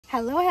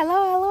Hello, hello,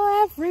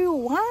 hello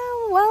everyone!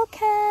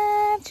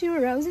 Welcome to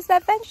Rose's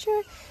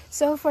Adventure.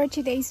 So for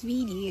today's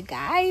video,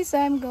 guys,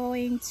 I'm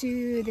going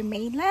to the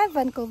mainland,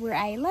 Vancouver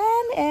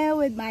Island, and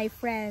with my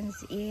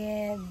friends.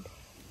 And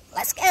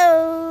let's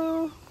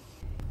go!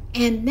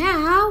 And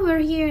now we're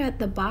here at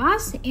the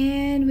bus,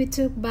 and we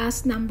took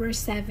bus number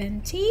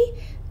 70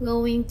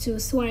 going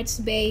to Swartz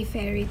Bay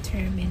Ferry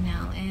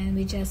Terminal, and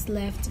we just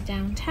left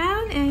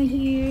downtown, and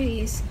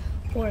here is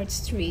Port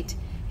Street.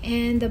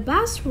 And the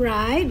bus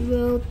ride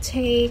will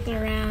take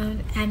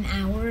around an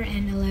hour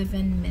and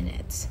 11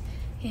 minutes.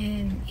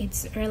 And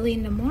it's early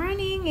in the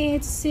morning,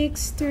 it's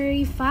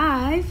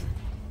 6:35,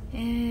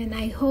 and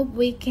I hope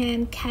we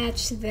can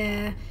catch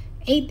the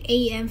 8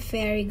 a.m.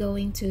 ferry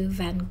going to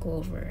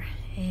Vancouver.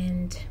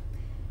 And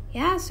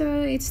yeah,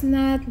 so it's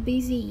not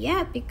busy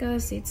yet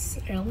because it's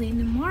early in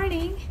the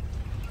morning.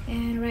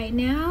 And right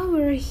now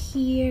we're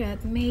here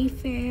at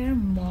Mayfair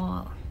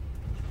Mall.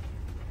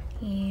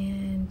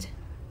 And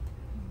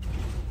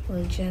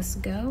we'll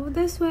just go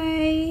this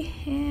way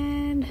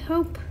and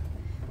hope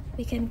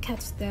we can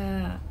catch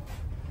the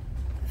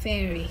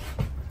ferry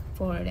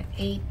for the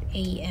 8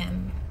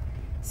 a.m.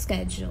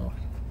 schedule.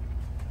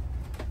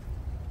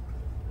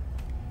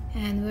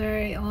 And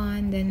we're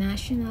on the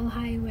National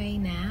Highway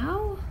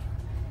now,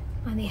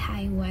 on the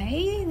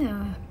highway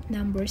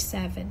number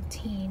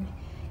 17.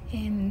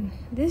 And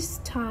this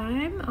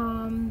time,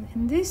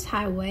 in this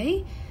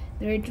highway,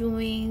 they're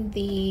doing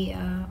the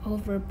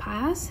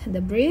overpass,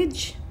 the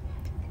bridge.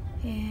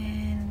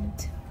 And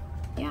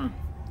yeah,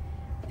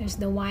 there's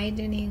the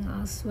widening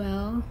as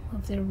well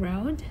of the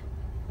road.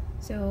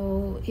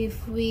 So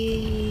if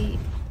we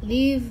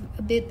leave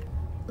a bit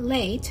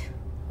late,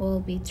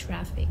 will be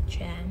traffic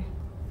jam.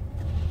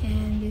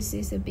 And this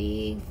is a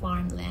big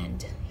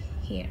farmland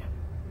here.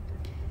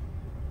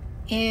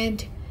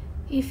 And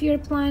if you're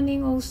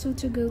planning also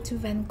to go to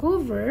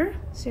Vancouver,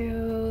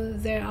 so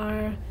there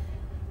are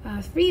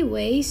three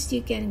ways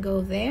you can go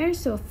there.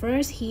 So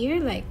first here,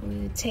 like,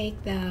 we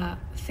take the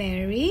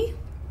ferry.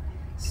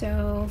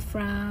 So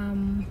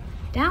from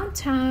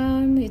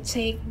downtown we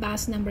take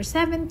bus number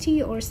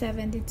 70 or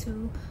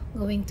 72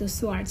 going to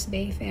Swartz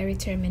Bay Ferry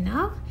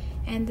Terminal.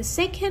 And the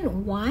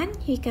second one,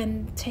 you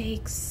can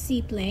take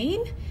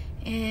seaplane,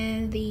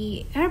 and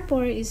the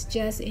airport is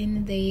just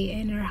in the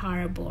inner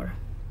harbor,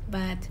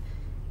 but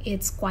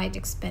it's quite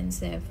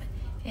expensive.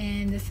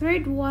 And the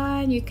third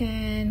one, you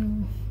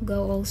can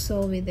go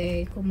also with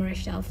a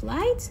commercial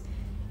flight,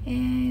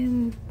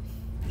 and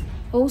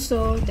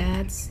also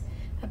that's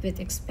a bit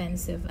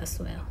expensive as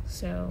well.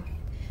 So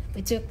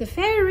we took the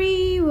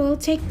ferry. We'll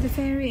take the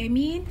ferry,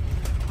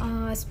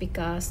 it's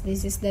because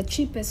this is the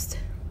cheapest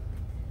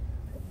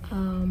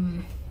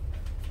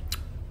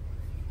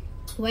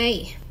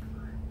way.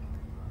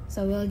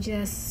 So we'll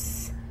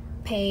just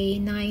pay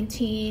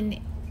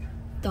 $19.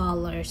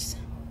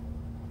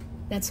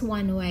 That's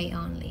one way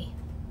only.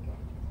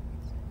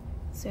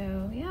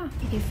 So yeah,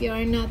 if you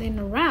are not in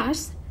a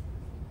rush,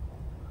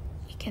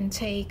 you can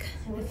take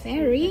the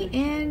ferry,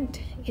 and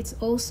it's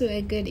also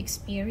a good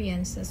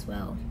experience as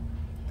well.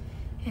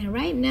 And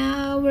right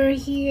now we're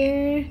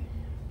here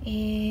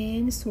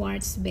in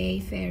Swartz Bay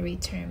Ferry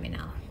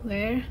Terminal.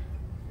 We're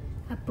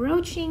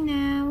approaching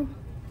now,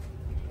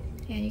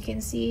 and you can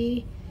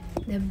see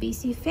the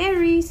busy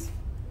ferries.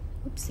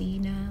 Oopsie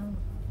now.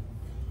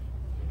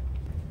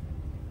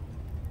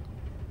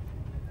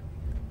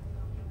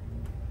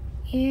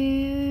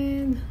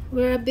 And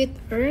we're a bit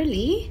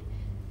early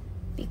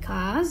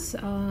because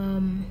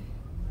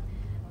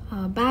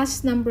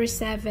bus number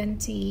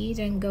 70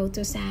 then go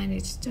to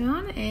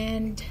Sandwichton,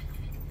 and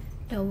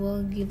that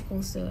will give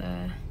also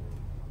a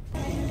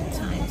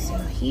time. So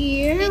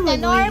here we're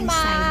going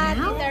inside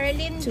now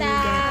to get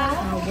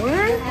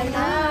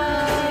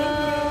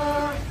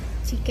our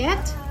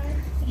ticket.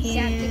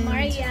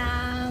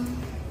 And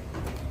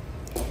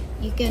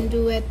you can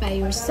do it by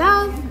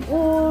yourself,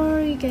 or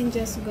you can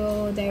just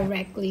go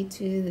directly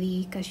to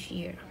the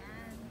cashier,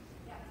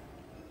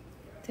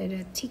 to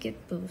the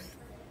ticket booth.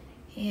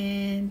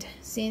 And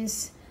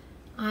since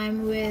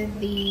I'm with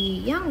the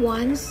young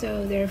ones,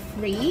 so they're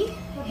free,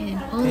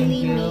 and only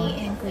me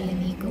and Kuya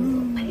Nico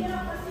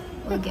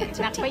will get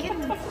the ticket.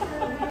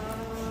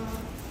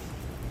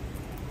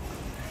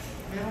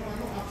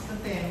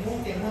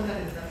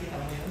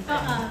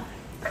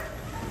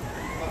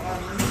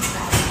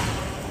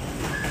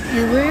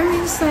 And we're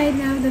inside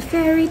now the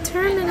ferry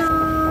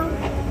terminal.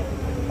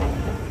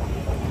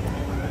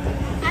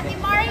 Ate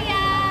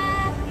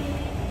Maria!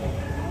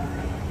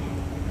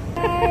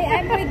 Hi,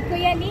 I'm with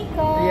Kuya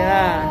Nico.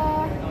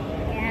 Yeah.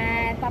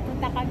 Yan,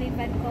 papunta kami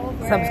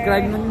Vancouver.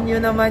 Subscribe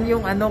nyo naman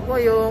yung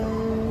yung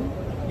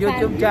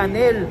YouTube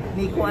channel,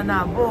 Nico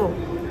Anabo.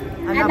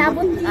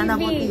 Anabo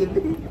TV.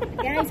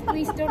 Guys,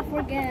 please don't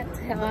forget.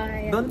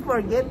 Don't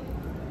forget,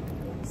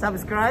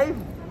 subscribe.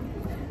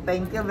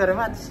 Thank you very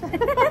much.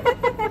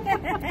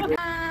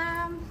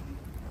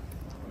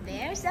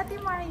 There's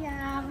Ate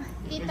Mariam,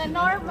 Tita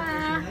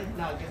Norma,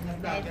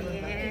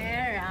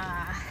 there.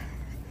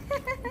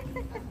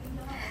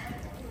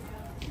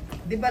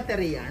 Di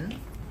battery yan?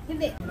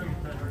 Hindi.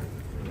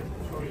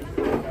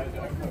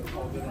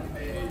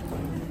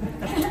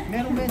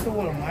 Meron ba sa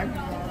Walmart?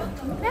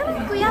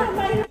 Meron, kuya.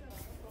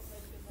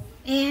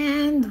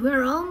 And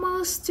we're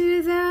almost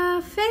to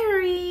the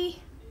ferry.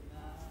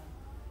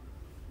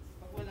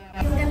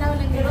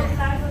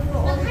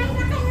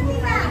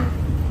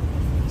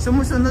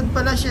 Sumusunod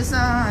pala siya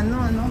sa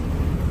ano.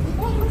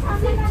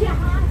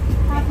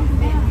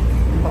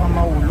 Baka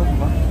maulog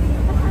ba?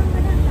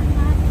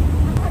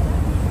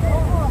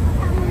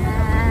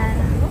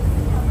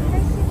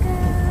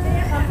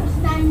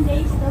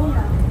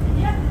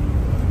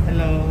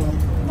 Hello.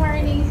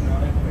 Morning.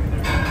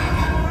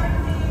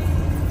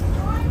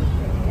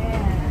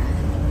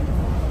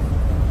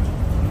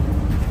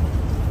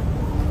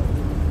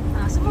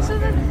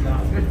 Sumusunod.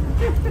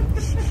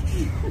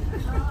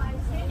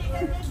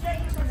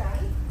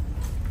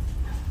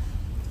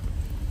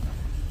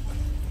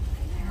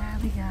 There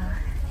we go.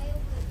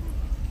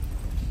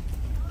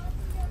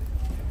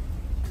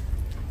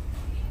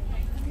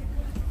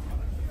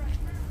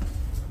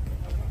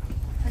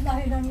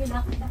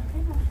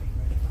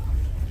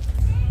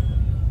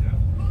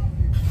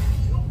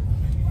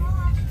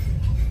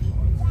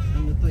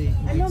 Ano to eh?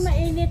 Ano,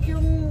 mainit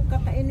yung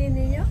kakainin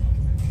ninyo?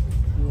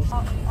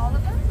 All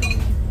of them?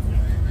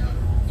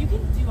 You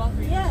can do all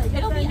three. Yeah, you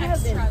It'll be can have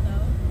extra it.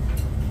 though.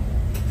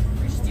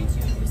 Or just do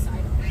two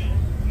beside.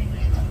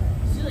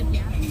 Just do like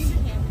ham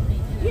and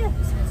bacon. Yeah.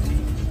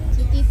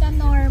 Si Tita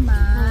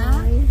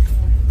Norma.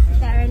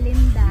 Tita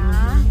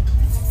Erlinda.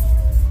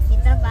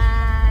 Tita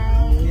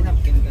Bai. May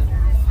napkin ka?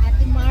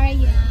 Ate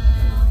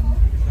Mariam.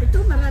 Ito,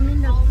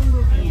 maraming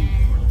nagtulog. Ayan.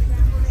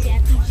 Si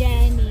Ate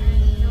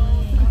Jenny.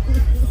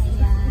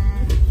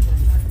 Ayan.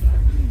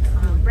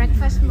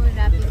 Breakfast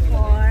muna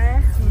before.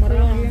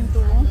 Marami yan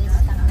to.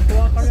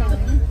 So,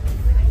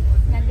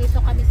 nandito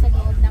kami sa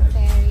loob ng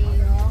ferry,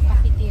 yung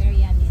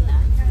cafeteria nila.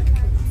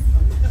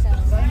 So,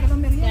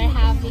 they're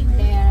having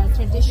their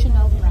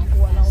traditional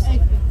breakfast. Ay,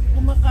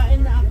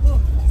 kumakain na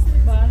ako.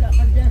 Bahala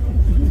ka dyan.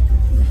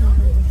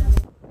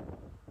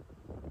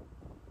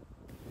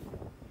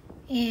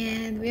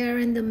 And we're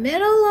in the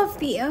middle of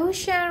the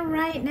ocean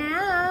right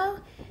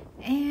now.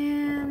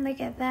 And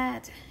look at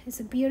that. It's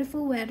a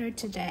beautiful weather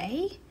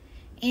today.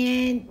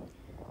 And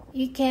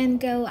you can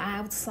go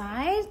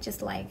outside just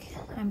like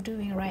I'm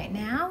doing right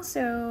now.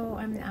 So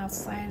I'm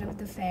outside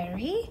of the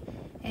ferry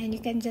and you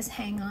can just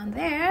hang on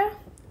there.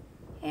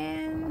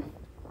 And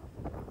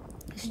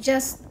it's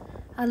just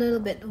a little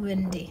bit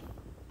windy.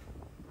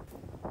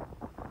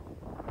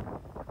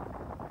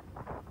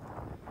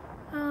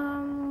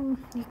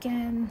 You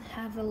can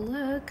have a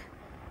look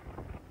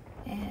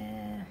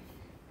and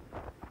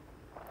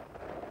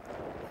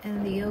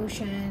the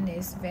ocean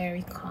is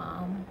very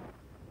calm.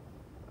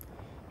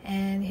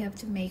 And you have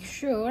to make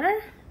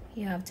sure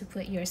you have to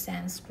put your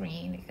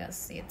sunscreen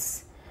because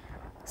it's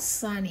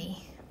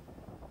sunny.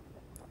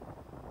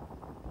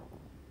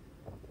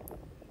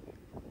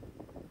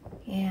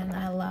 And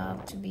I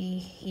love to be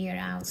here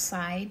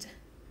outside.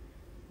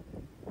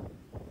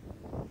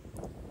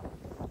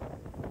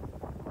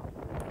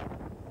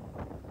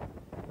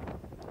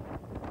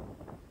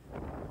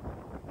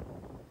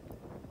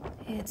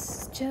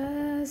 It's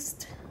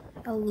just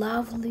a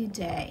lovely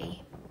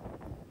day.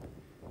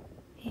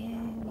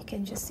 And you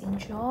can just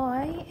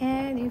enjoy,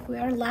 and if we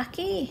are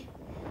lucky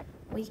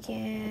we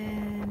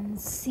can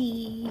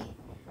see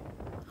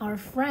our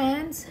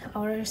friends,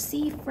 our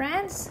sea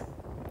friends.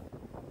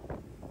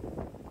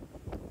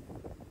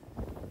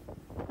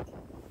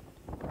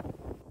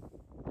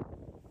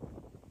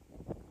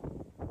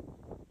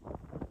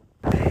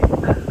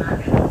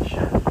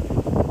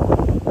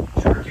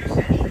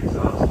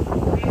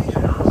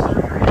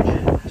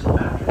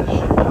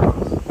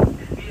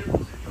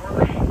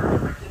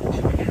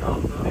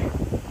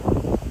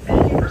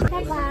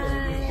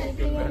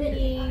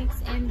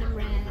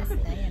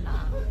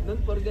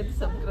 Don't forget to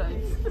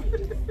subscribe.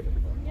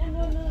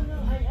 No,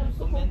 I am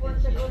so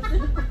comfortable.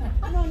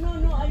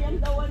 No, I am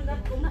the one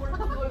not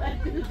comfortable. I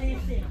do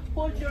this.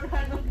 Hold your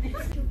hand on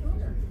this.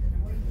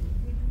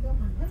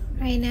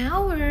 Right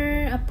now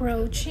we're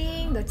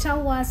approaching the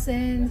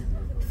Tawasan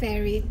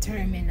ferry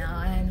terminal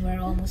and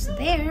we're almost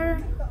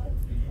there.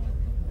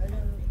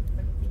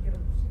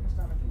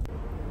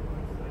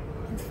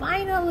 And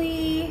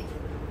finally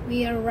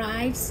we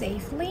arrived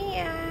safely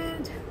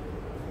and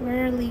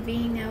we're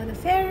leaving now the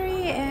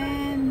ferry,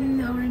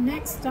 and our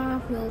next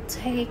stop will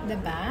take the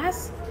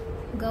bus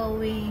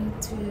going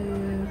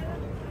to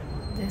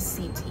the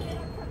city.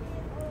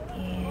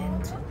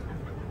 And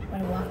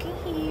we're walking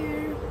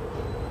here,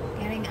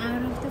 getting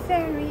out of the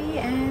ferry,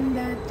 and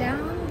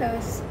down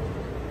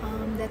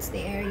that's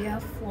the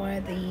area for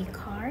the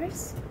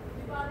cars.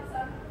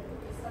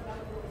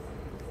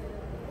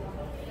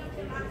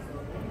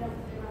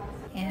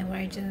 And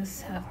we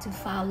just have to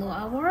follow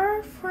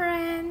our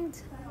friend.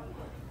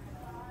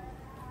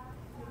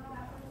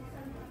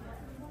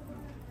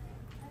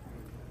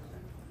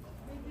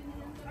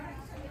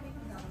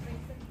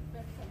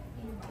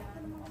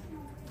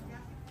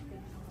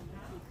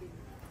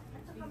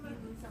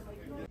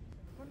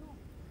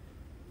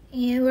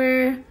 And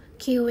we're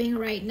queuing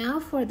right now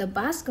for the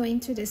bus going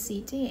to the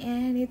city,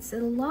 and it's a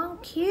long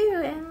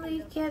queue, and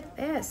look at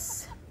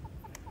this.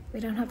 We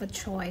don't have a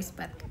choice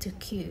but to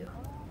queue.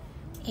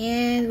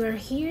 And we're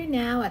here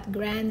now at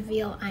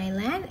Granville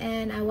Island,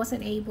 and I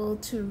wasn't able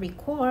to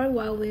record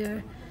while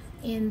we're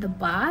in the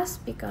bus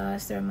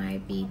because there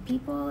might be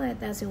people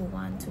that doesn't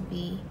want to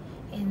be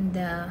in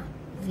the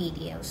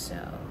video, so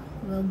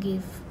we'll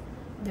give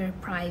their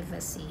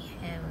privacy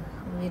and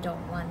we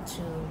don't want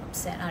to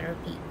upset other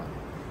people.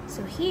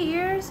 So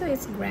here, so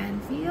it's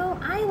Granville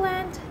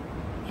Island,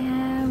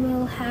 and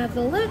we'll have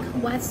a look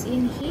what's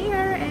in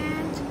here,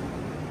 and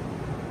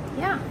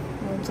yeah,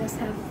 we'll just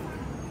have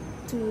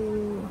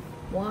to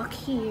walk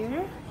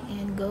here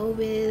and go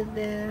with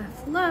the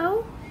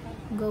flow,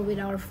 go with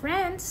our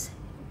friends.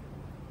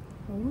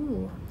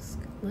 Ooh,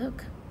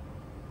 look,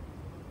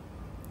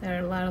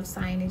 there are a lot of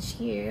signage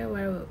here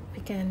where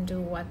we can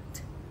do what.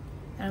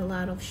 There are a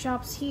lot of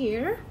shops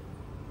here,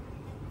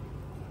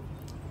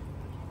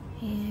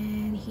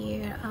 and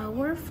here are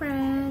our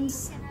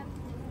friends,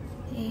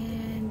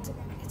 and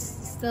it's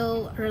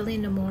still early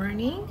in the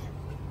morning,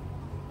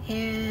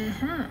 and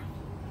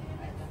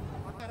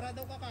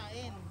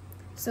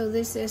so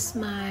this is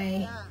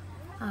my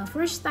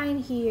first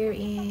time here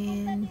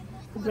in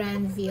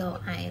Granville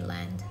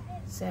Island,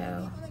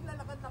 so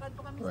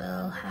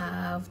we'll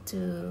have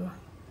to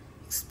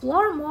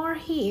explore more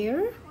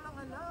here.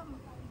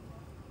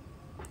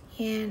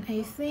 And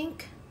I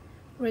think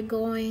we're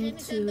going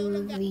to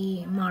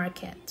the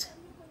market.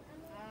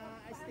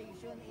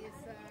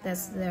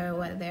 That's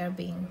what they're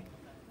being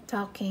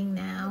talking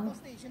now.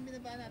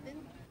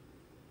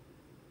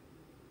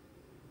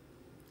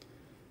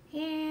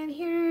 And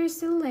here's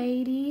the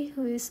lady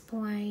who is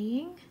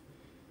playing,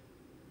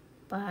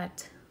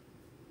 but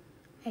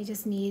I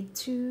just need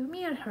to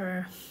meet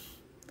her.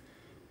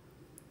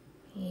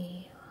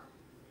 Yeah.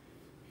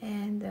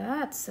 And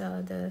that's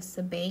there's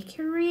the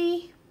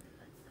bakery.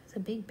 It's a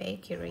big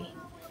bakery.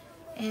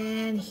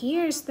 And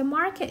here's the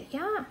market,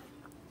 yeah.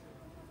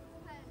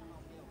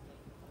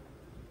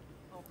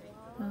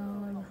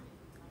 Oh,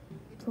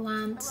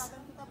 plants.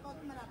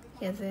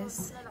 Look at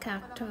this,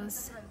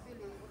 cactus.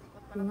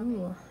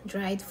 Ooh,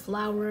 dried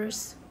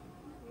flowers.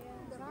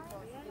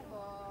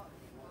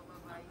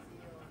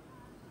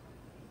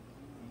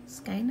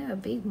 It's kind of a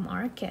big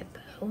market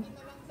though.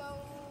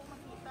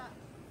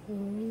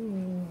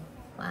 Ooh,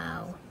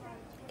 wow.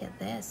 Look at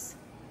this.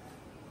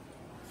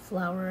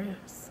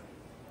 Flowers.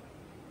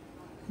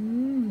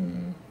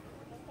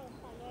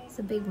 It's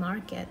a big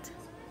market.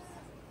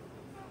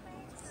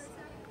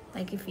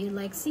 Like if you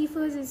like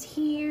seafoods, it's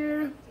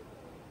here.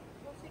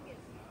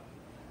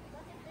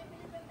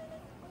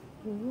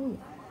 Ooh.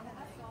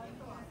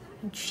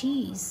 And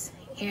cheese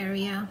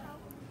area.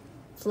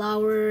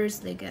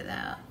 Flowers, look at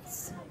that.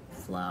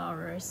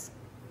 Flowers.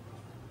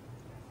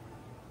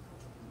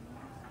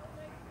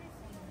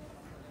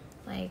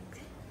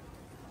 Like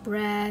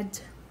bread.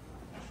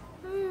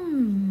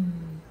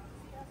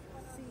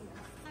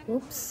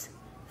 Oops.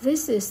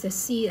 This is the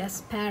sea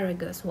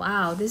asparagus.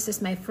 Wow, this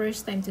is my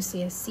first time to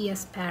see a sea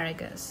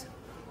asparagus.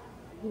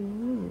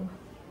 Ooh.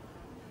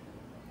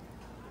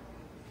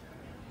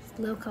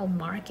 Local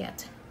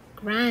market.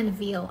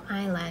 Granville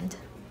Island.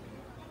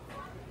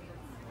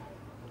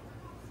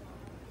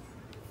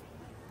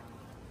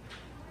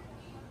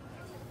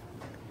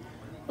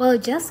 Well,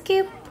 just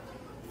keep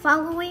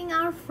following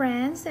our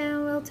friends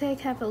and we'll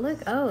have a look.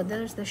 Oh,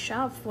 there's the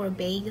shop for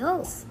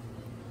bagels.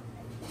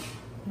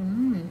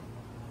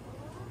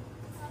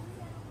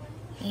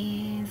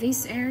 And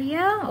this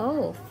area,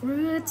 oh,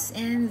 fruits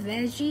and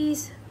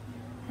veggies.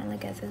 And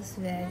look at this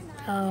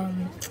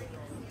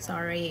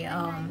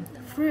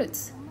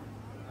fruits.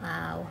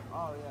 Wow.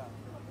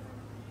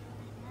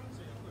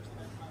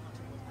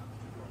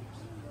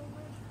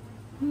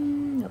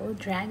 Oh,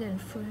 dragon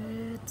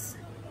fruits.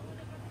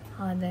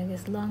 Oh, there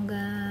is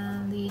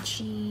longan,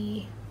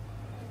 lychee,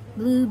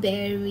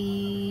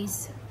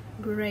 blueberries,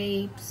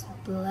 grapes,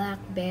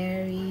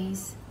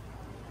 blackberries,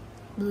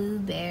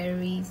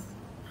 blueberries.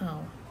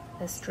 Oh,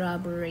 the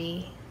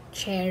strawberry,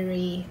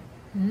 cherry.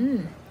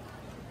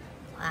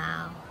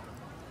 Wow.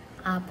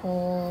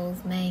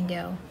 Apples,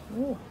 mango.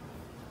 Ooh.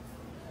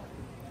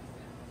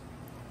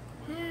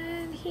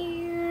 And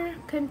here,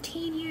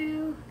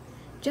 continue.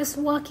 Just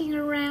walking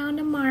around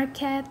the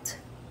market.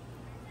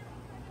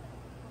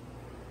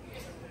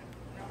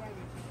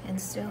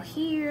 And still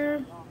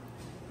here.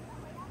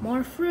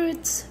 More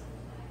fruits.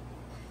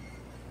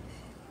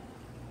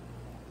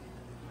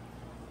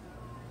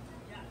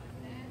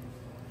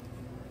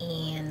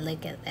 And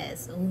look at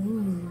this.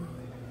 Ooh.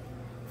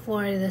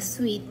 For the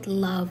sweet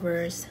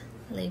lovers.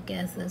 Look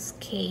at those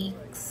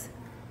cakes.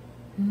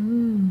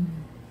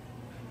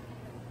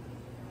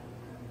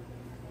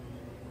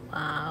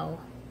 Wow.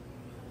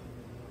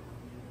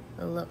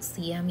 It looks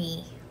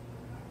yummy.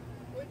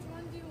 Which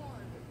one do you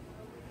want?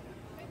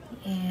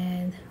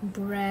 And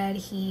bread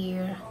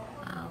here.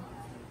 Wow.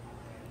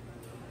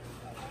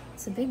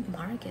 It's a big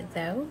market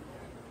though.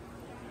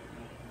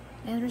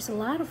 And there's a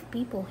lot of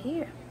people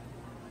here.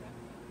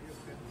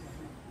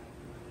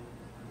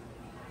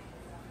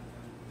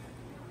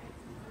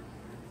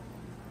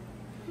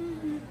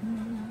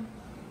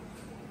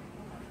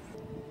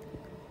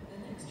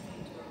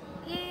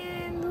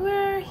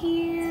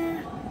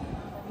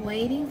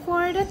 waiting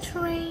for the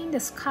train. The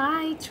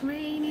sky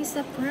train is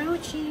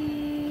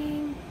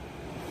approaching.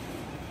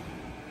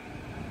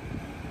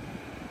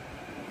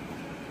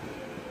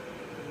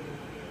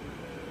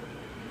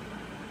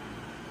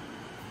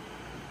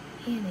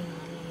 And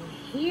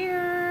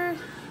here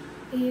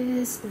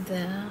is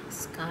the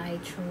sky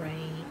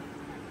train.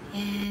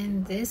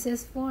 And this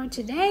is for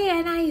today,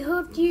 and I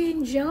hope you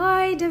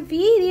enjoyed the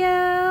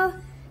video.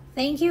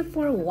 Thank you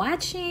for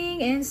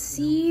watching and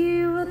see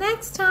you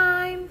next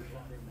time.